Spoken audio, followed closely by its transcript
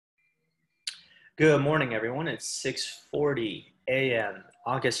Good morning, everyone. It's 6:40 a.m.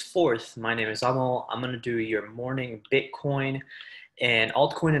 August 4th. My name is Amal. I'm going to do your morning Bitcoin and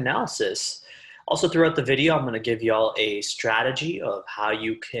altcoin analysis. Also, throughout the video, I'm going to give y'all a strategy of how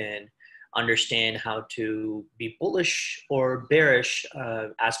you can understand how to be bullish or bearish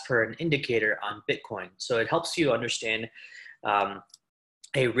as per an indicator on Bitcoin. So it helps you understand um,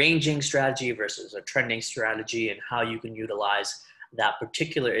 a ranging strategy versus a trending strategy and how you can utilize that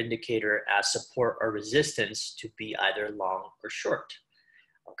particular indicator as support or resistance to be either long or short.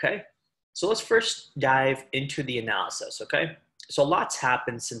 Okay, so let's first dive into the analysis. Okay, so lots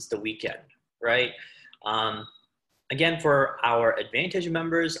happened since the weekend, right? Again, for our Advantage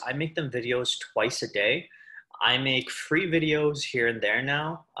members, I make them videos twice a day. I make free videos here and there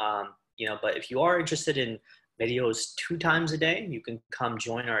now, but if you are interested in videos 2 times a day, you can come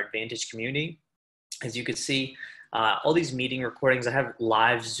join our Advantage community. As you can see, all these meeting recordings, I have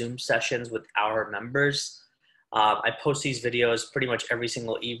live Zoom sessions with our members. I post these videos pretty much every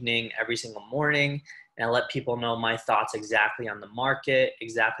single evening, every single morning, and I let people know my thoughts exactly on the market,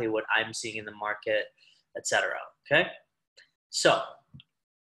 exactly what I'm seeing in the market, etc. Okay? So,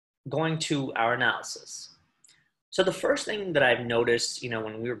 going to our analysis. So the first thing that I've noticed,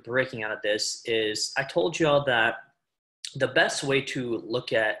 when we were breaking out of this is I told you all that the best way to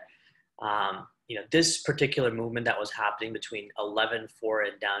look at this particular movement that was happening between 11.4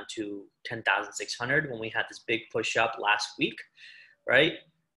 and down to 10,600 when we had this big push up last week, right?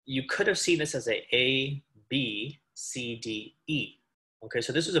 You could have seen this as A, B, C, D, E. Okay,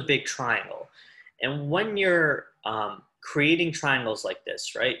 so this was a big triangle. And when you're creating triangles like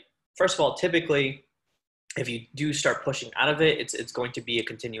this, right? First of all, typically, if you do start pushing out of it, it's going to be a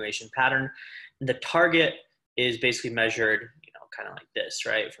continuation pattern. And the target is basically measured, kind of like this,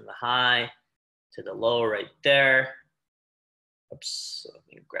 right? From the high to the low right there. Oops, so let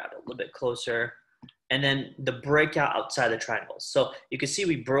me grab it a little bit closer. And then the breakout outside the triangle. So you can see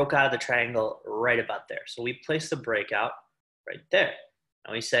we broke out of the triangle right about there. So we place the breakout right there.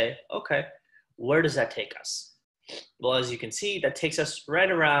 And we say, okay, where does that take us? Well, as you can see, that takes us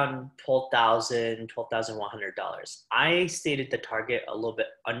right around $12,000, $12,100. I stated the target a little bit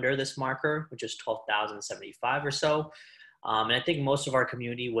under this marker, which is $12,075 or so. And I think most of our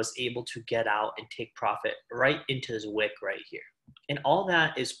community was able to get out and take profit right into this wick right here. And all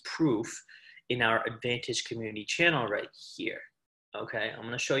that is proof in our Advantage community channel right here. Okay, I'm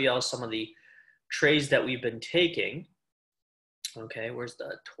going to show you all some of the trades that we've been taking. Okay, where's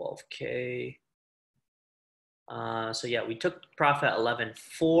the 12K? So yeah, we took profit at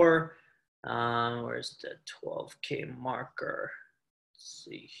 11.4. Where's the 12K marker? Let's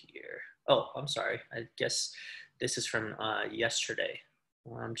see here. Oh, I'm sorry. I guess this is from yesterday.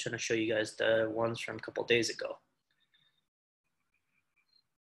 I'm trying to show you guys the ones from a couple days ago.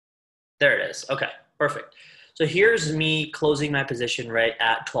 There it is. Okay, perfect. So here's me closing my position right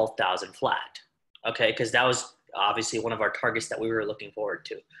at 12,000 flat. Okay, because that was obviously one of our targets that we were looking forward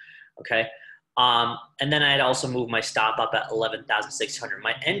to. Okay. And then I had also moved my stop up at 11,600.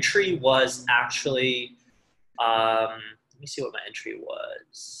 My entry was actually, let me see what my entry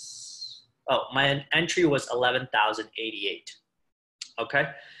was. Oh, my entry was 11,088. Okay.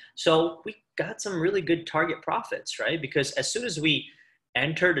 So we got some really good target profits, right? Because as soon as we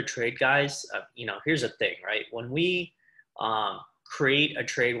enter the trade, guys, here's the thing, right? When we create a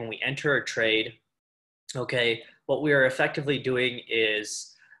trade, when we enter a trade, okay, what we are effectively doing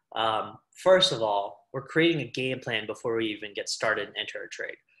is, first of all, we're creating a game plan before we even get started and enter a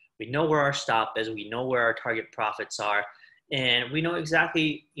trade. We know where our stop is, we know where our target profits are, and we know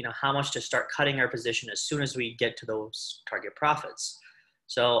exactly, how much to start cutting our position as soon as we get to those target profits.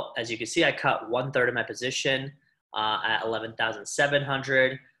 So as you can see, I cut 1/3 of my position at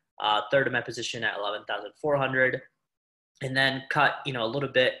 11,700, third of my position at 11,400, and then cut, a little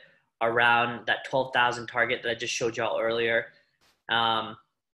bit around that 12,000 target that I just showed y'all earlier. And,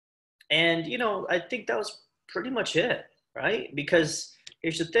 I think that was pretty much it, right? Because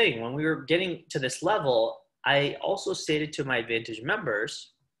here's the thing, when we were getting to this level, I also stated to my Advantage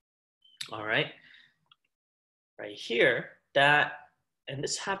members, all right here, that, and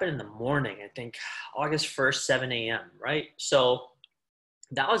this happened in the morning, I think August 1st, 7 a.m., right? So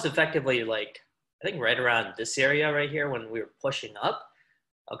that was effectively like, I think right around this area right here when we were pushing up,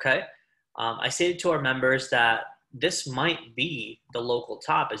 okay? I stated to our members that this might be the local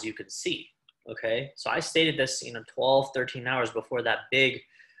top, as you can see, okay? So I stated this, 12, 13 hours before that big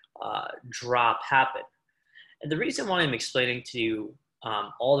drop happened. And the reason why I'm explaining to you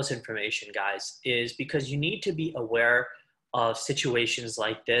all this information, guys, is because you need to be aware of situations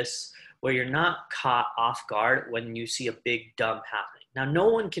like this where you're not caught off guard when you see a big dump happening. Now, no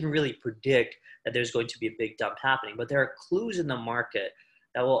one can really predict that there's going to be a big dump happening, but there are clues in the market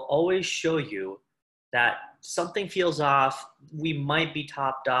that will always show you that something feels off, we might be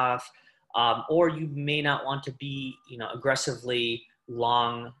topped off, or you may not want to be, aggressively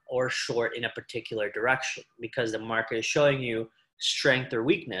long or short in a particular direction because the market is showing you strength or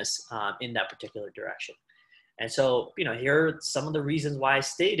weakness in that particular direction. And so, here are some of the reasons why I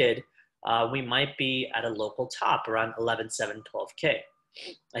stated we might be at a local top around 11.7, 12K.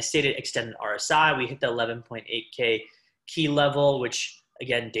 I stated extended RSI. We hit the 11.8K key level, which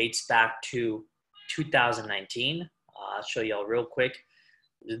again dates back to 2019. I'll show y'all real quick.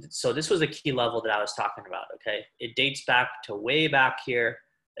 So this was the key level that I was talking about, okay? It dates back to way back here,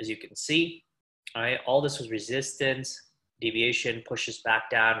 as you can see, all right? All this was resistance, deviation, pushes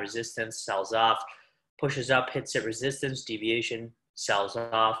back down, resistance, sells off, pushes up, hits it, resistance, deviation, sells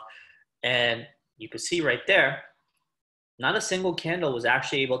off. And you can see right there, not a single candle was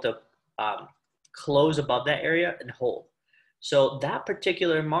actually able to close above that area and hold. So that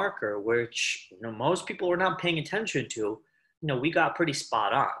particular marker, which most people were not paying attention to, we got pretty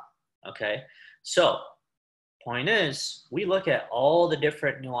spot on, okay? So point is, we look at all the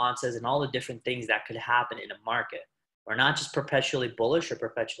different nuances and all the different things that could happen in a market. We're not just perpetually bullish or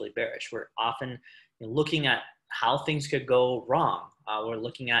perpetually bearish. We're often looking at how things could go wrong. We're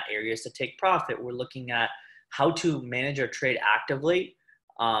looking at areas to take profit. We're looking at how to manage our trade actively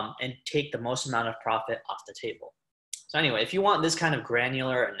and take the most amount of profit off the table. So anyway, if you want this kind of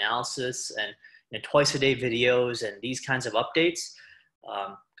granular analysis and twice a day videos and these kinds of updates,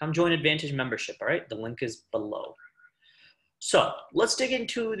 come join Advantage membership, all right? The link is below. So let's dig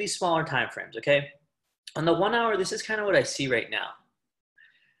into these smaller time frames, okay? On the 1 hour, this is kind of what I see right now.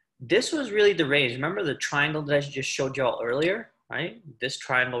 This was really the range. Remember the triangle that I just showed y'all earlier, right? This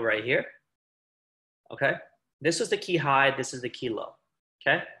triangle right here, okay? This was the key high, this is the key low,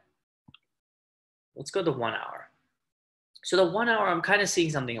 okay? Let's go to 1 hour. So the 1 hour, I'm kind of seeing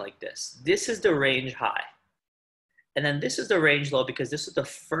something like this. This is the range high. And then this is the range low because this is the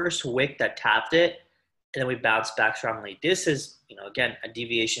first wick that tapped it. And then we bounced back strongly. This is, again, a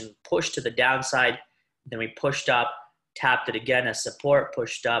deviation push to the downside. Then we pushed up, tapped it again as support,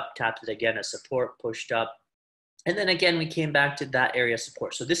 pushed up, tapped it again as support, pushed up. And then again, we came back to that area of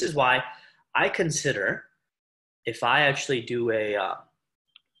support. So this is why I consider, if I actually do a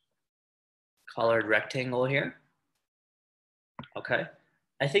colored rectangle here, okay,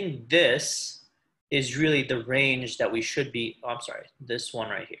 I think this is really the range that we should be, this one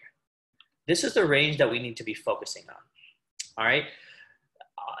right here. This is the range that we need to be focusing on, all right?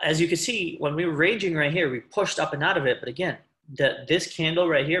 As you can see, when we were ranging right here, we pushed up and out of it, but again, this candle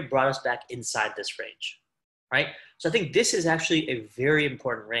right here brought us back inside this range, right? So I think this is actually a very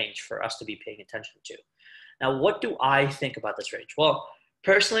important range for us to be paying attention to. Now, what do I think about this range? Well,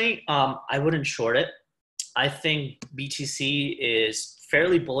 personally, I wouldn't short it. I think BTC is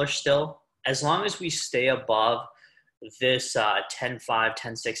fairly bullish still. As long as we stay above this 10.5,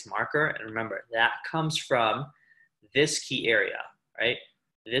 10.6 marker, and remember, that comes from this key area, right?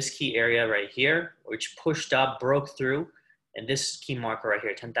 This key area right here, which pushed up, broke through, and this key marker right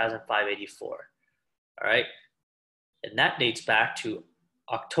here, 10,584, all right? And that dates back to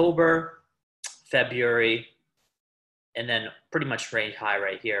October, February, and then pretty much range high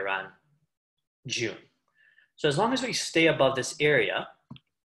right here around June. So as long as we stay above this area,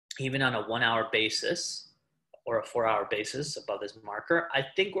 even on a 1 hour basis or a 4 hour basis above this marker, I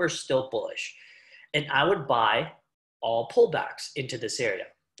think we're still bullish. And I would buy all pullbacks into this area.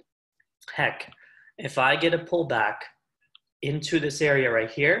 Heck, if I get a pullback into this area right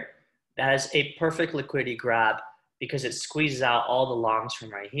here, that is a perfect liquidity grab because it squeezes out all the longs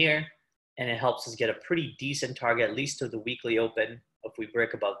from right here and it helps us get a pretty decent target, at least to the weekly open. If we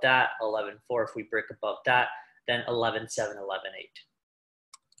break above that, 11.4. If we break above that, then 11.7, 11.8.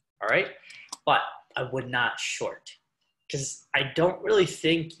 All right, but I would not short because I don't really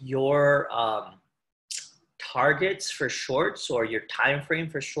think your targets for shorts or your time frame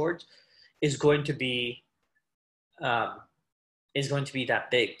for shorts is going to be that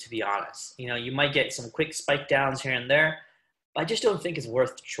big, to be honest. You might get some quick spike downs here and there, but I just don't think it's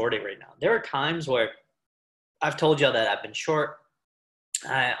worth shorting right now. There are times where I've told y'all that I've been short.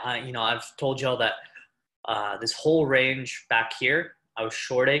 I've told y'all that this whole range back here, I was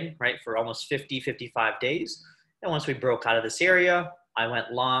shorting, right, for almost 50, 55 days. And once we broke out of this area, I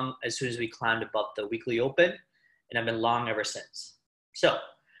went long as soon as we climbed above the weekly open, and I've been long ever since. So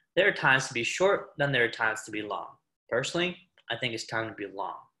there are times to be short, then there are times to be long. Personally, I think it's time to be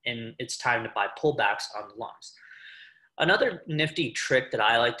long, and it's time to buy pullbacks on the longs. Another nifty trick that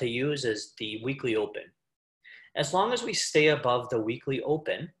I like to use is the weekly open. As long as we stay above the weekly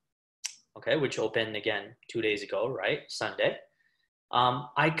open, okay, which opened again 2 days ago, right, Sunday,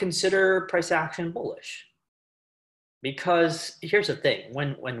 I consider price action bullish. Because here's the thing,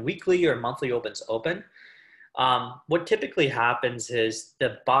 when weekly or monthly opens open, what typically happens is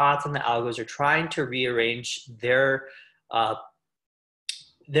the bots and the algos are trying to rearrange uh,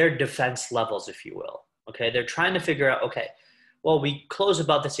 their defense levels, if you will. Okay, they're trying to figure out, okay, well, we close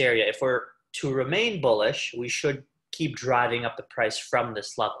above this area. If we're to remain bullish, we should keep driving up the price from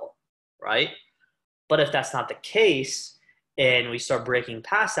this level, right? But if that's not the case, and we start breaking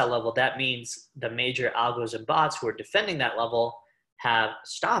past that level, that means the major algos and bots who are defending that level have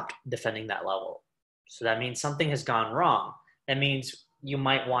stopped defending that level. So that means something has gone wrong. That means you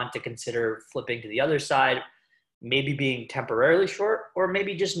might want to consider flipping to the other side, maybe being temporarily short, or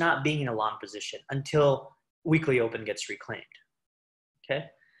maybe just not being in a long position until weekly open gets reclaimed. Okay.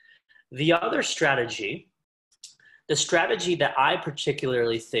 The other strategy, the strategy that I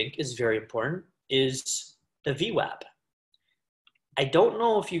particularly think is very important, is the VWAP. I don't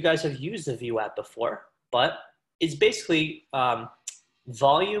know if you guys have used the VWAP before, but it's basically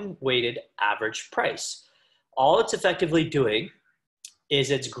volume weighted average price. All it's effectively doing is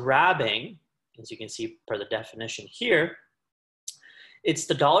it's grabbing, as you can see per the definition here, it's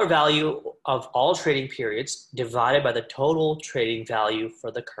the dollar value of all trading periods divided by the total trading value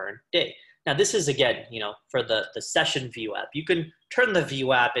for the current day. Now this is again, for the session VWAP. You can turn the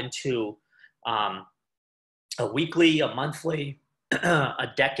VWAP into a weekly, a monthly, a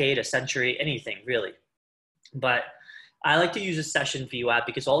decade, a century, anything really. But I like to use a session VWAP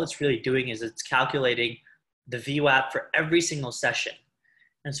because all it's really doing is it's calculating the VWAP for every single session.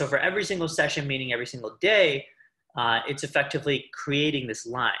 And so for every single session, meaning every single day, it's effectively creating this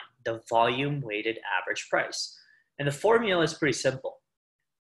line, the volume weighted average price. And the formula is pretty simple.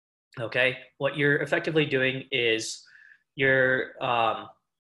 Okay, what you're effectively doing is you're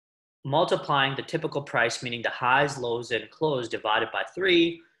multiplying the typical price, meaning the highs, lows, and close divided by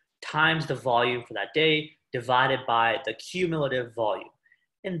 3 times the volume for that day divided by the cumulative volume.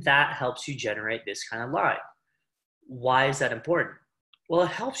 And that helps you generate this kind of line. Why is that important? Well, it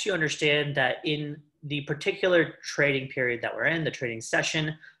helps you understand that in the particular trading period that we're in, the trading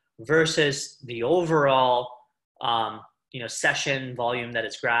session versus the overall session volume that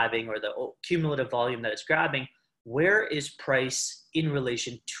it's grabbing, or the cumulative volume that it's grabbing, where is price in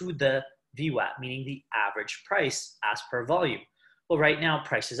relation to the VWAP, meaning the average price as per volume? Well, right now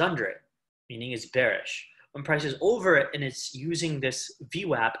price is under it, meaning it's bearish. When price is over it and it's using this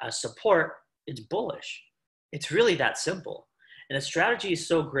VWAP as support, it's bullish. It's really that simple. And the strategy is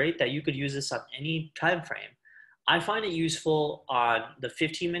so great that you could use this on any time frame. I find it useful on the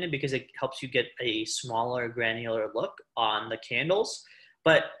 15-minute because it helps you get a smaller, granular look on the candles.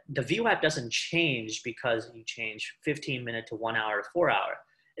 But the VWAP doesn't change because you change 15-minute to 1 hour to 4 hour.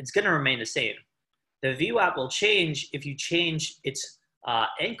 It's going to remain the same. The VWAP will change if you change its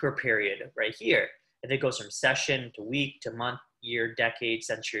anchor period right here. If it goes from session to week to month, year, decade,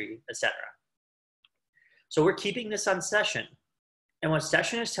 century, etc. So we're keeping this on session. And what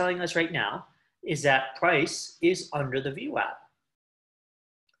session is telling us right now is that price is under the VWAP.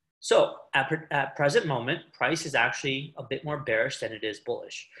 So at present moment, price is actually a bit more bearish than it is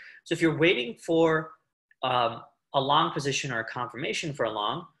bullish. So if you're waiting for a long position or a confirmation for a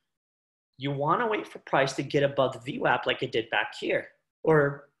long, you want to wait for price to get above the VWAP like it did back here,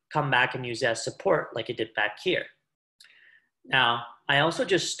 or come back and use it as support like it did back here. Now, I also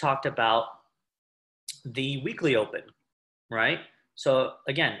just talked about the weekly open, right? So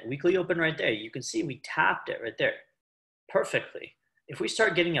again, weekly open right there. You can see we tapped it right there perfectly. If we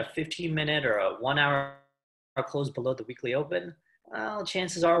start getting a 15-minute or a 1 hour close below the weekly open, well,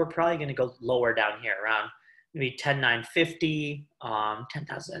 chances are we're probably going to go lower down here around maybe 10,950,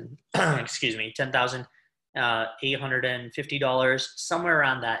 10,000, excuse me, $10,850, somewhere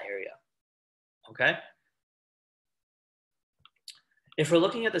around that area. Okay. If we're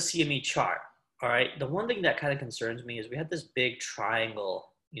looking at the CME chart, all right, the one thing that kind of concerns me is we had this big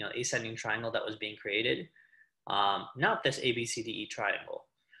triangle, ascending triangle that was being created. Not this ABCDE triangle,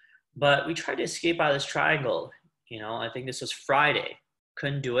 but we tried to escape out of this triangle. I think this was Friday.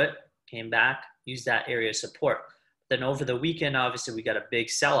 Couldn't do it. Came back, used that area of support. Then over the weekend, obviously, we got a big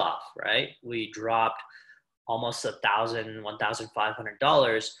sell-off, right? We dropped almost $1,000,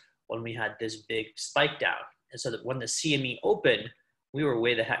 $1,500 when we had this big spike down. And so that when the CME opened, we were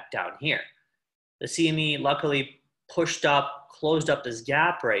way the heck down here. The CME luckily pushed up, closed up this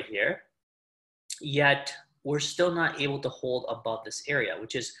gap right here, yet we're still not able to hold above this area,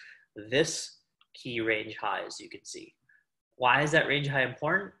 which is this key range high, as you can see. Why is that range high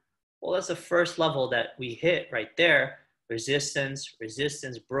important? Well, that's the first level that we hit right there. Resistance,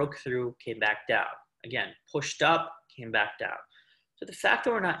 resistance, broke through, came back down. Again, pushed up, came back down. So the fact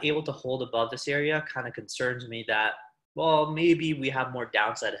that we're not able to hold above this area kind of concerns me that, well, maybe we have more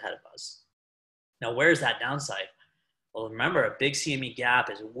downside ahead of us. Now, where's that downside? Well, remember, a big CME gap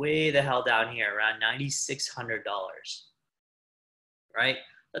is way the hell down here, around $9,600, right?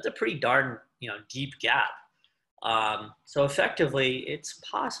 That's a pretty darn, deep gap. So effectively, it's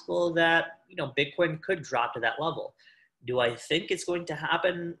possible that, Bitcoin could drop to that level. Do I think it's going to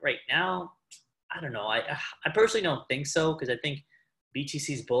happen right now? I don't know. I personally don't think so, because I think BTC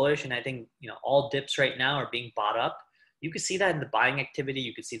is bullish, and I think, all dips right now are being bought up. You could see that in the buying activity.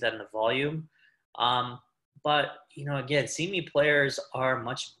 You could see that in the volume. But, again, CME players are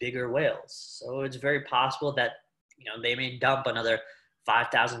much bigger whales. So it's very possible that, they may dump another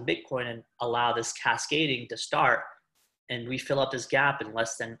 5,000 Bitcoin and allow this cascading to start, and we fill up this gap in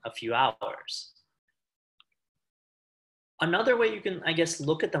less than a few hours. Another way you can, I guess,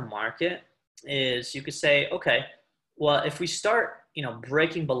 look at the market is you could say, okay, well, if we start,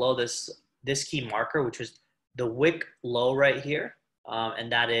 breaking below this key marker, which was the wick low right here,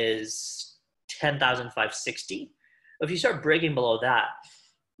 and that is 10,560. If you start breaking below that,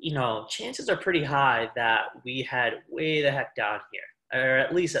 chances are pretty high that we had way the heck down here, or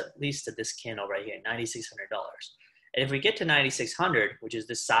at least to this candle right here, $9,600. And if we get to 9,600, which is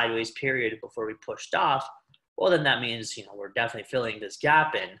this sideways period before we pushed off, well, then that means, we're definitely filling this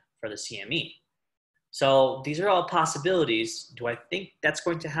gap in for the CME. So these are all possibilities. Do I think that's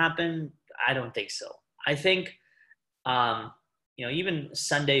going to happen? I don't think so. I think, even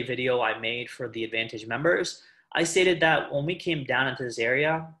Sunday video I made for the Advantage members, I stated that when we came down into this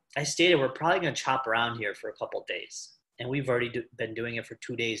area, I stated we're probably going to chop around here for a couple of days. And we've already been doing it for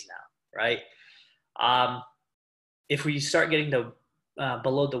 2 days now, right? If we start getting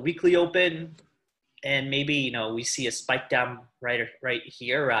below the weekly open, and maybe, we see a spike down right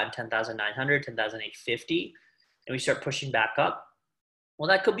here around 10,900, 10,850, and we start pushing back up, well,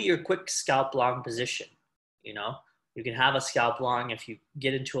 that could be your quick scalp long position. You can have a scalp long if you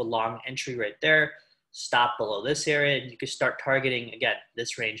get into a long entry right there, stop below this area, and you can start targeting, again,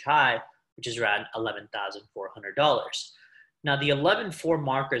 this range high, which is around $11,400. Now, the 11.4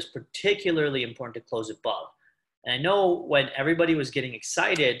 marker is particularly important to close above. And I know when everybody was getting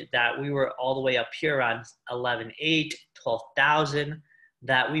excited that we were all the way up here around 11.8, 12,000,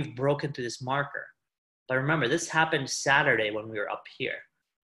 that we've broken through this marker. But remember, this happened Saturday when we were up here.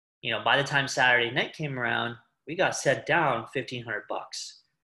 By the time Saturday night came around, we got set down $1,500.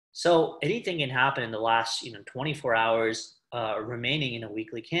 So anything can happen in the last, 24 hours remaining in a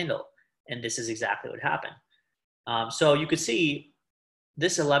weekly candle. And this is exactly what happened. So you could see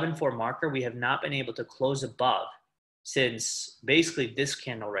this 11.4 marker, we have not been able to close above since basically this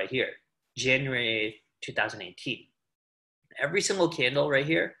candle right here, January 8th, 2018. Every single candle right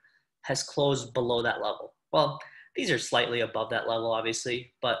here has closed below that level. Well, these are slightly above that level,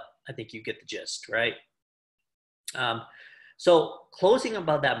 obviously, but I think you get the gist, right? So closing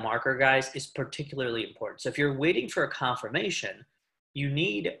above that marker, guys, is particularly important. So if you're waiting for a confirmation, you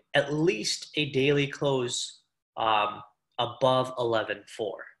need at least a daily close above 11.4,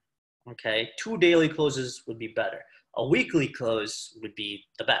 okay? 2 daily closes would be better. A weekly close would be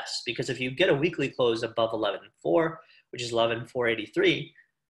the best, because if you get a weekly close above 11.4, which is 11.483,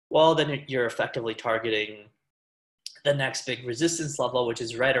 well, then you're effectively targeting the next big resistance level, which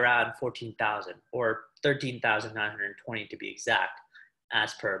is right around 14,000 or 13,920 to be exact,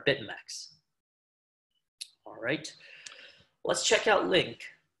 as per BitMEX. All right, let's check out Link.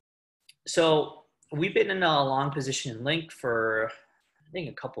 So we've been in a long position in Link for, I think,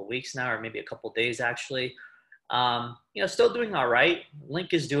 a couple weeks now, or maybe a couple days actually. Still doing all right.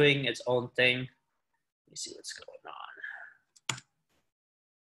 Link is doing its own thing. Let me see what's going on.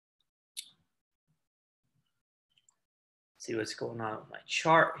 See what's going on with my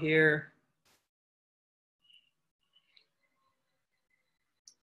chart here.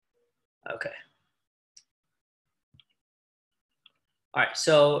 Okay. All right,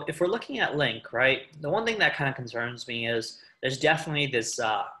 so if we're looking at Link, right, the one thing that kind of concerns me is there's definitely this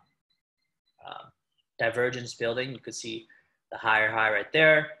divergence building. You could see the higher high right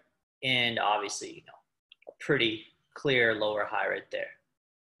there, and obviously, a pretty clear lower high right there,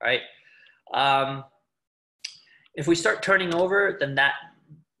 right? If we start turning over, then that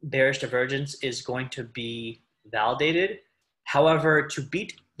bearish divergence is going to be validated. However, to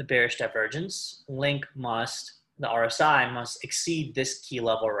beat the bearish divergence, Link must, the RSI must exceed this key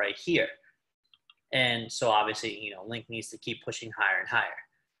level right here. And so obviously, Link needs to keep pushing higher and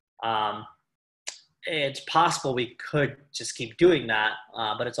higher. it's possible we could just keep doing that,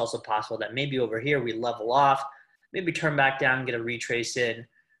 but it's also possible that maybe over here we level off, maybe turn back down, get a retrace in,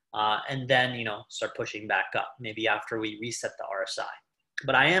 and then, you know, start pushing back up, maybe after we reset the RSI.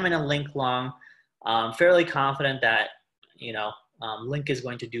 But I am in a Link long, fairly confident that, you know, Link is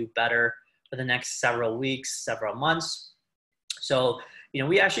going to do better for the next several weeks, several months. So, you know,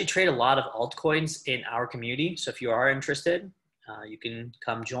 we actually trade a lot of altcoins in our community. So if you are interested, you can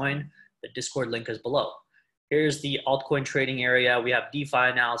come join. The Discord link is below. Here's the altcoin trading area. We have DeFi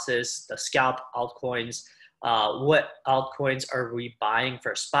analysis, the scalp altcoins, what altcoins are we buying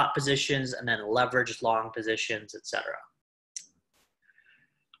for spot positions, and then leveraged long positions, etc.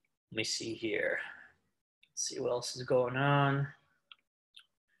 Let me see here. Let's see what else is going on.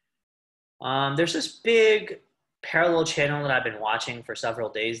 There's this big parallel channel that I've been watching for several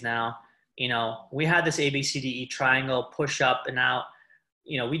days now. You know, we had this ABCDE triangle push up and out.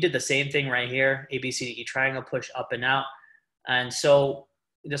 You know, we did the same thing right here, ABCDE triangle push up and out. And so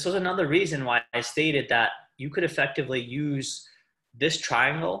this was another reason why I stated that you could effectively use this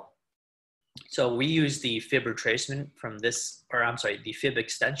triangle. So we use the fib retracement from this, or I'm sorry, the fib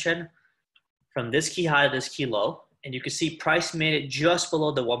extension from this key high to this key low. And you can see price made it just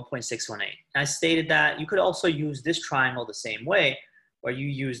below the 1.618. And I stated that you could also use this triangle the same way, where you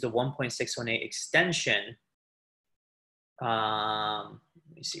use the 1.618 extension. Let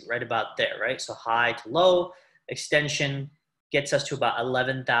me see, right about there, right? So high to low, extension gets us to about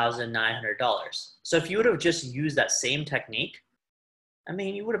 $11,900. So if you would have just used that same technique, I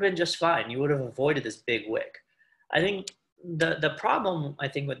mean, you would have been just fine. You would have avoided this big wick. I think the problem, I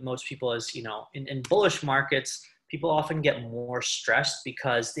think, with most people is, you know, in bullish markets, people often get more stressed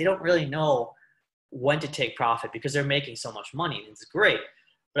because they don't really know when to take profit because they're making so much money. It's great.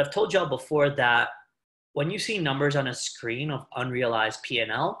 But I've told y'all before that when you see numbers on a screen of unrealized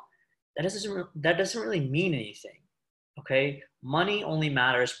P&L, that doesn't really mean anything, okay? Money only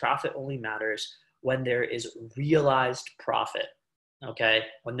matters, profit only matters when there is realized profit, okay?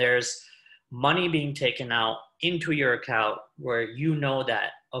 When there's money being taken out into your account where you know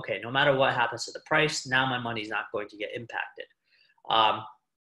that, okay, no matter what happens to the price, now my money's not going to get impacted.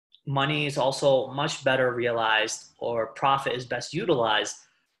 Money is also much better realized, or profit is best utilized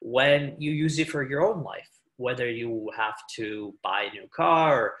when you use it for your own life, whether you have to buy a new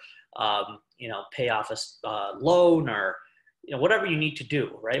car or, you know, pay off a loan, or, you know, whatever you need to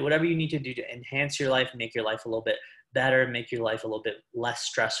do, right? Whatever you need to do to enhance your life, make your life a little bit better, make your life a little bit less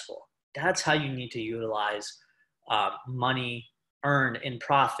stressful. That's how you need to utilize money earned in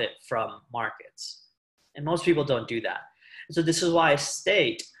profit from markets. And most people don't do that. So this is why I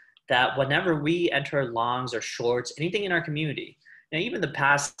state that whenever we enter longs or shorts, anything in our community, now, even the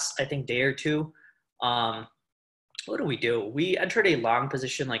past, I think, day or two, what do? We entered a long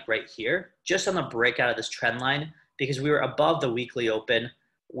position like right here, just on the breakout of this trend line, because we were above the weekly open.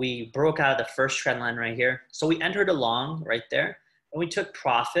 We broke out of the first trend line right here. So we entered a long right there, and we took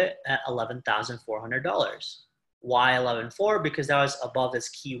profit at $11,400. Why 11.4? Because that was above this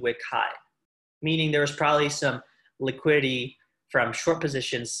key wick high, meaning there was probably some liquidity from short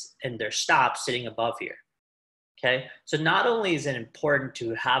positions and their stops sitting above here. Okay, so not only is it important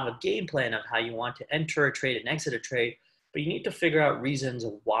to have a game plan of how you want to enter a trade and exit a trade, but you need to figure out reasons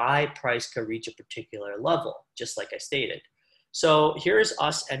why price could reach a particular level, just like I stated. So here's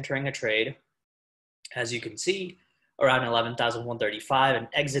us entering a trade, as you can see, around 11,135 and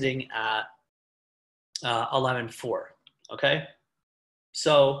exiting at 11.4. Okay,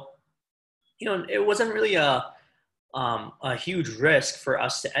 so, you know, it wasn't really a huge risk for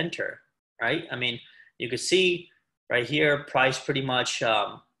us to enter, right? I mean, you could see right here, price pretty much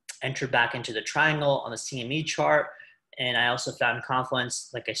entered back into the triangle on the CME chart. And I also found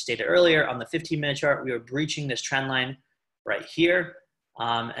confluence, like I stated earlier, on the 15-minute chart. We were breaching this trend line right here.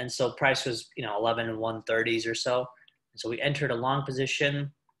 And so price was, you know, 11.130s or so. And so we entered a long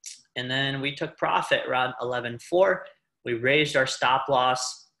position, and then we took profit around 11.4. We raised our stop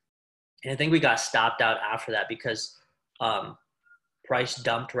loss. And I think we got stopped out after that because price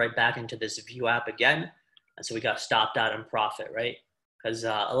dumped right back into this view app again. And so we got stopped out in profit, right? Because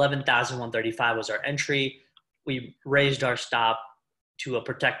 11,135 was our entry. We raised our stop to a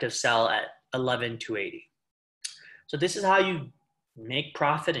protective sell at 11,280. So this is how you make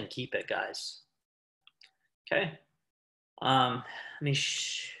profit and keep it, guys. Okay.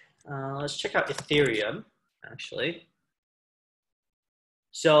 Let's check out Ethereum, actually.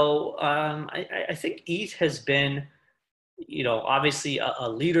 So I think ETH has been, you know, obviously a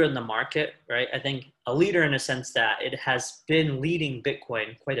leader in the market, right? I think a leader in a sense that it has been leading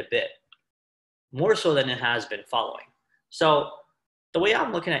Bitcoin quite a bit, more so than it has been following. So the way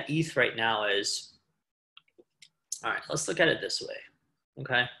I'm looking at ETH right now is All right, let's look at it this way,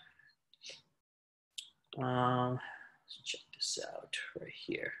 okay? Let's check this out right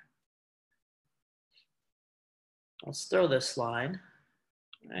here. Let's throw this line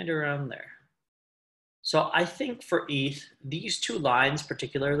right around there. So I think for ETH, these two lines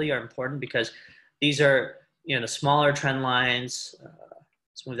particularly are important because these are, the smaller trend lines.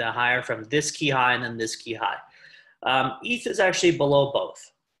 Let's move that higher from this key high and then this key high. ETH is actually below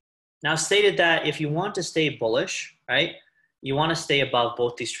both. Now stated that if you want to stay bullish, right, you want to stay above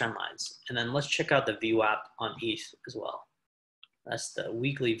both these trend lines. And then let's check out the VWAP on ETH as well. That's the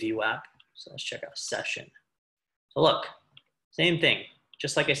weekly VWAP. So let's check out session. So look, same thing,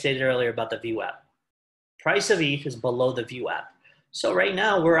 just like I stated earlier about the VWAP. Price of ETH is below the VWAP. So right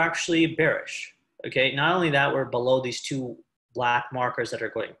now we're actually bearish, okay? Not only that, we're below these two black markers that are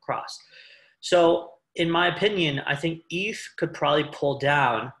going across. So in my opinion, I think ETH could probably pull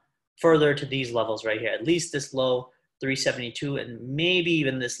down further to these levels right here, at least this low 372 and maybe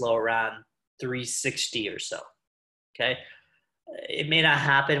even this low around 360 or so, okay? It may not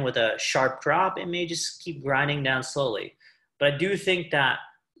happen with a sharp drop. It may just keep grinding down slowly. But I do think that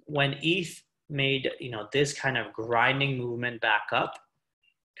when ETH made, this kind of grinding movement back up,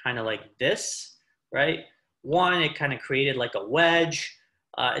 kind of like this, right? One, it kind of created like a wedge.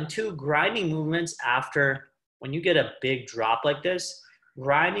 And two, grinding movements after, when you get a big drop like this,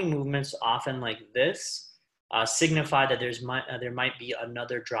 grinding movements often like this signify that there might be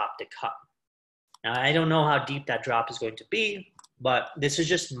another drop to come. Now, I don't know how deep that drop is going to be, but this is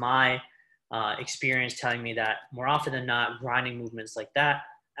just my experience telling me that more often than not, grinding movements like that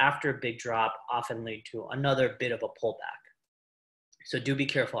after a big drop often lead to another bit of a pullback. So do be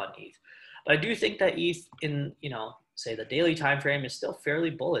careful on ETH. But I do think that ETH in, say the daily time frame is still fairly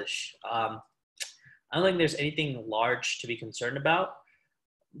bullish. I don't think there's anything large to be concerned about,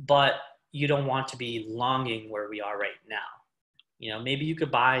 but you don't want to be longing where we are right now. Maybe you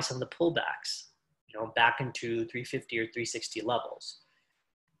could buy some of the pullbacks, back into 350 or 360 levels.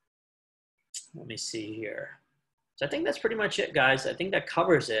 Let me see here. So I think that's pretty much it, guys. I think that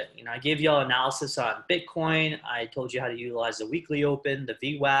covers it. I gave you all analysis on Bitcoin. I told you how to utilize the weekly open, the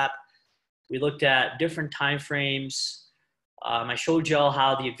VWAP. We looked at different time frames. I showed you all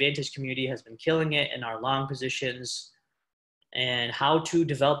how the Advantage community has been killing it in our long positions and how to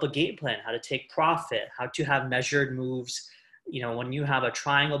develop a game plan, how to take profit, how to have measured moves. When you have a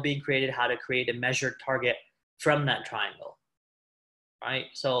triangle being created, how to create a measured target from that triangle, right?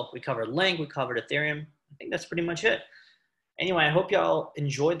 So we covered Link, we covered Ethereum. I think that's pretty much it. Anyway, I hope y'all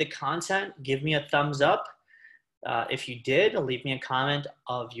enjoyed the content. Give me a thumbs up. If you did, leave me a comment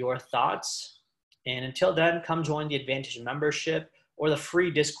of your thoughts. And until then, come join the Advantage membership or the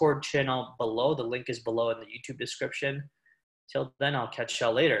free Discord channel below. The link is below in the YouTube description. Till then, I'll catch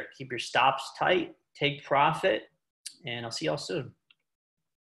y'all later. Keep your stops tight, take profit, and I'll see y'all soon.